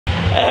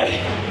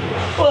Hey,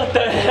 what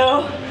the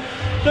hell?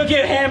 Look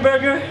here,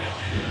 hamburger,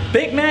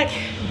 Big Mac.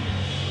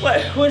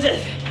 What is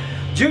it?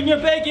 Junior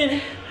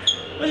Bacon.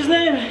 What's his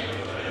name?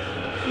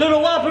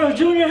 Little Whopper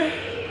Junior.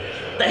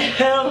 The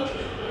hell?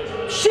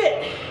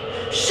 Shit!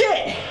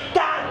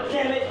 God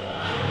damn it!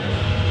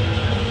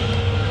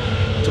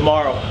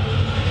 Tomorrow.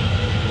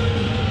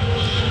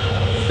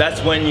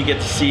 That's when you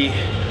get to see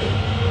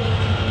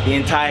the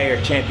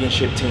entire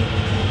championship team.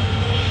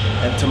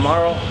 And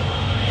tomorrow,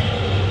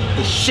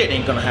 this shit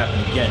ain't gonna happen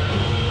again.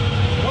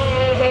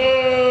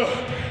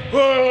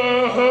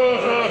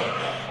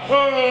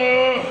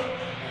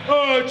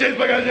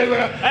 Cheeseburger.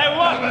 Hey,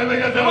 what?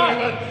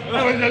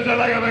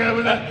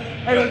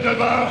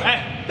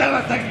 That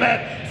was six-man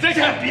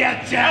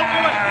championship!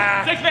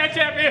 Six-man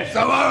champion!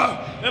 Tomorrow,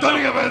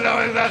 Tony Gomez,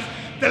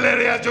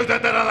 delirious juice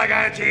like a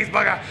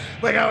cheeseburger.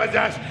 We go with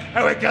Josh,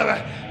 and we give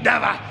it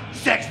never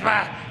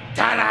six-man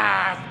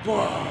tennis.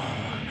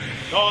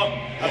 All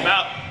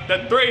about the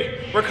three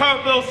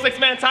recoverable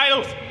six-man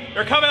titles.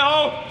 They're coming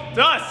home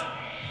to us.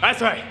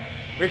 That's right.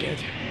 We're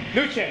getting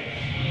new champ.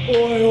 お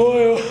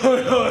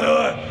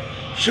い。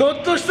ひょ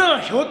っとしたら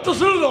ひょっと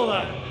するぞお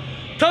前。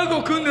タッグ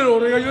を組んでる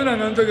俺が言うのは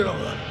なんだけども、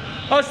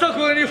明日こ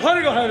こにファ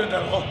ルが入るんだ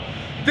ろ。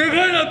で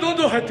かいのはどん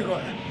どん入ってこい。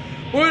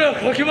俺ら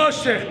かき回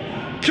して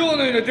今日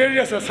のようなデリ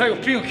アスが最後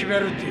ピンを決め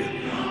るっていう。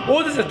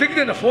俺たちはでき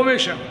てんだフォーメー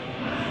ション。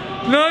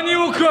何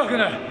も怖く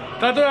ない。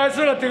たとえあいつ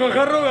らが手が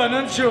かろうが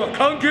何しようが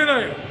関係な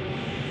いよ。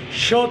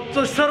ひょっ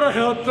としたらひ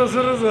ょっとす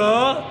る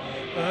ぞ。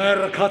お前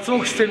ら活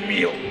目して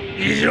みよう。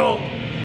以上。